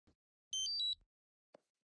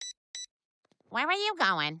Where are you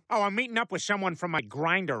going? Oh, I'm meeting up with someone from my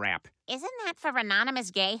Grindr app. Isn't that for anonymous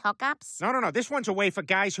gay hookups? No. This one's a way for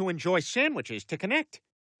guys who enjoy sandwiches to connect.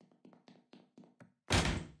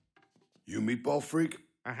 You meatball freak?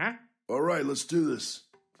 Uh-huh. All right, let's do this.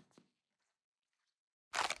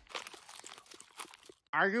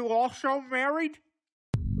 Are you also married?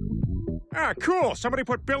 Ah, cool. Somebody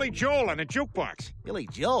put Billy Joel on a jukebox. Billy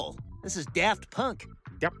Joel? This is Daft Punk.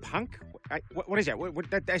 Daft Punk? What is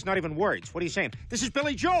that? That's not even words. What are you saying? This is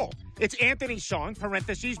Billy Joel. It's Anthony's song,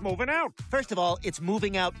 parentheses, Moving Out. First of all, it's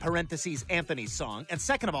Moving Out, parentheses, Anthony's song. And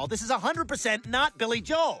second of all, this is 100% not Billy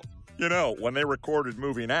Joel. You know, when they recorded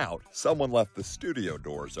Moving Out, someone left the studio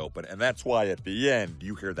doors open, and that's why at the end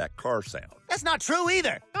you hear that car sound. That's not true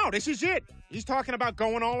either. No, this is it. He's talking about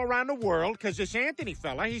going all around the world because this Anthony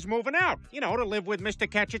fella, he's moving out. You know, to live with Mr.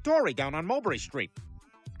 Cacciatore down on Mulberry Street.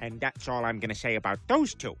 And that's all I'm going to say about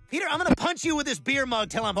those two. Peter, I'm going to punch you with this beer mug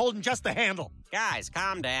till I'm holding just the handle. Guys,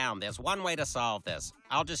 calm down. There's one way to solve this.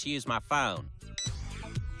 I'll just use my phone.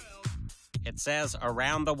 It says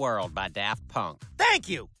Around the World by Daft Punk. Thank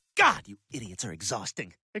you. God, you idiots are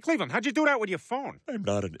exhausting. Hey, Cleveland, how'd you do that with your phone? I'm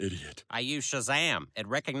not an idiot. I use Shazam. It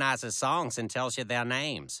recognizes songs and tells you their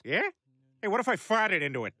names. Yeah? Hey, what if I farted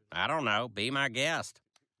into it? I don't know. Be my guest.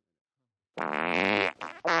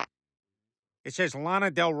 It says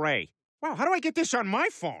Lana Del Rey. Wow, how do I get this on my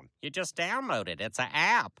phone? You just download it. It's an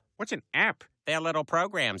app. What's an app? They're little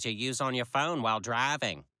programs you use on your phone while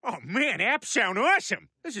driving. Oh, man, apps sound awesome.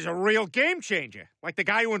 This is a real game changer. Like the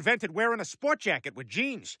guy who invented wearing a sport jacket with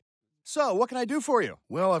jeans. So, what can I do for you?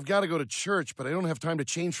 Well, I've got to go to church, but I don't have time to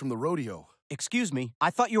change from the rodeo. Excuse me, I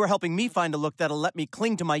thought you were helping me find a look that'll let me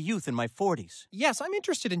cling to my youth in my 40s. Yes, I'm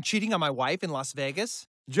interested in cheating on my wife in Las Vegas.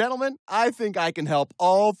 Gentlemen, I think I can help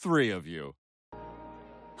all three of you.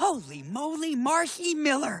 Holy moly, Marcy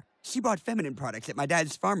Miller! She bought feminine products at my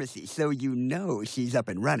dad's pharmacy, so you know she's up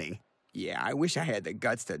and running. Yeah, I wish I had the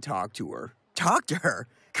guts to talk to her. Talk to her?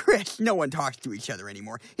 Chris, no one talks to each other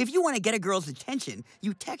anymore. If you want to get a girl's attention,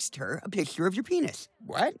 you text her a picture of your penis.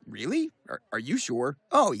 What? Really? Are you sure?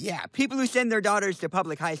 Oh, yeah. People who send their daughters to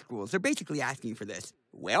public high schools are basically asking for this.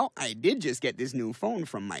 Well, I did just get this new phone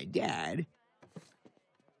from my dad.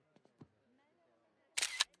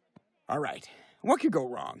 All right. What could go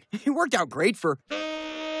wrong? It worked out great for...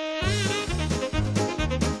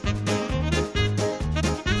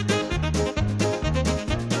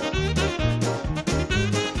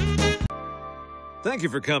 Thank you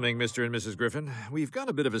for coming, Mr. and Mrs. Griffin. We've got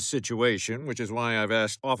a bit of a situation, which is why I've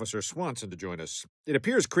asked Officer Swanson to join us. It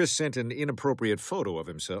appears Chris sent an inappropriate photo of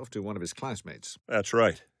himself to one of his classmates. That's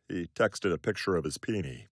right. He texted a picture of his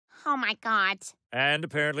peenie. Oh, my God. And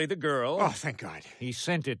apparently the girl Oh, thank God. he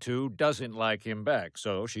sent it to doesn't like him back,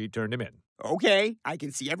 so she turned him in. Okay, I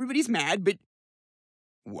can see everybody's mad, but...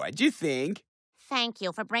 What'd you think? Thank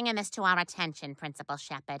you for bringing this to our attention, Principal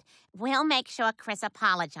Shepard. We'll make sure Chris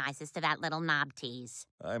apologizes to that little knob tease.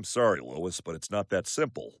 I'm sorry, Lois, but it's not that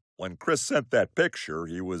simple. When Chris sent that picture,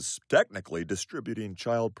 he was technically distributing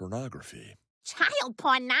child pornography. Child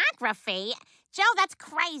pornography? Joe, that's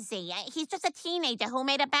crazy. He's just a teenager who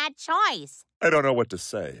made a bad choice. I don't know what to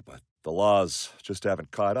say, but the laws just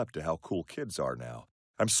haven't caught up to how cool kids are now.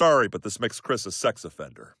 I'm sorry, but this makes Chris a sex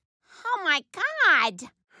offender. Oh, my God.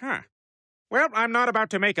 Huh. Well, I'm not about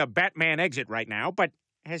to make a Batman exit right now, but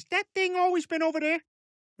has that thing always been over there?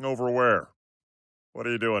 Over where? What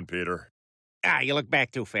are you doing, Peter? Ah, you look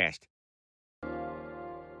back too fast.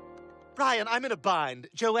 Brian, I'm in a bind.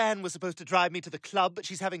 Joanne was supposed to drive me to the club, but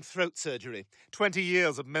she's having throat surgery. 20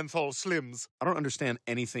 years of menthol slims. I don't understand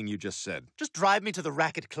anything you just said. Just drive me to the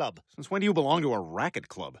racket club. Since when do you belong to a racket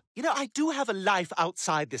club? You know, I do have a life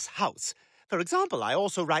outside this house. For example, I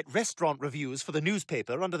also write restaurant reviews for the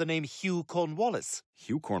newspaper under the name Hugh Cornwallis.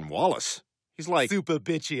 Hugh Cornwallis? He's like... Super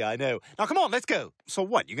bitchy, I know. Now, come on, let's go. So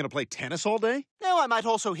what, you gonna play tennis all day? No, I might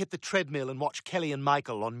also hit the treadmill and watch Kelly and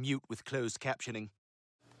Michael on mute with closed captioning.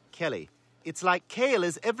 Kelly, it's like kale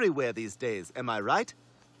is everywhere these days, am I right?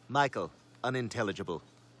 Michael, unintelligible.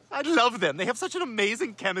 I love them. They have such an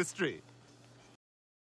amazing chemistry.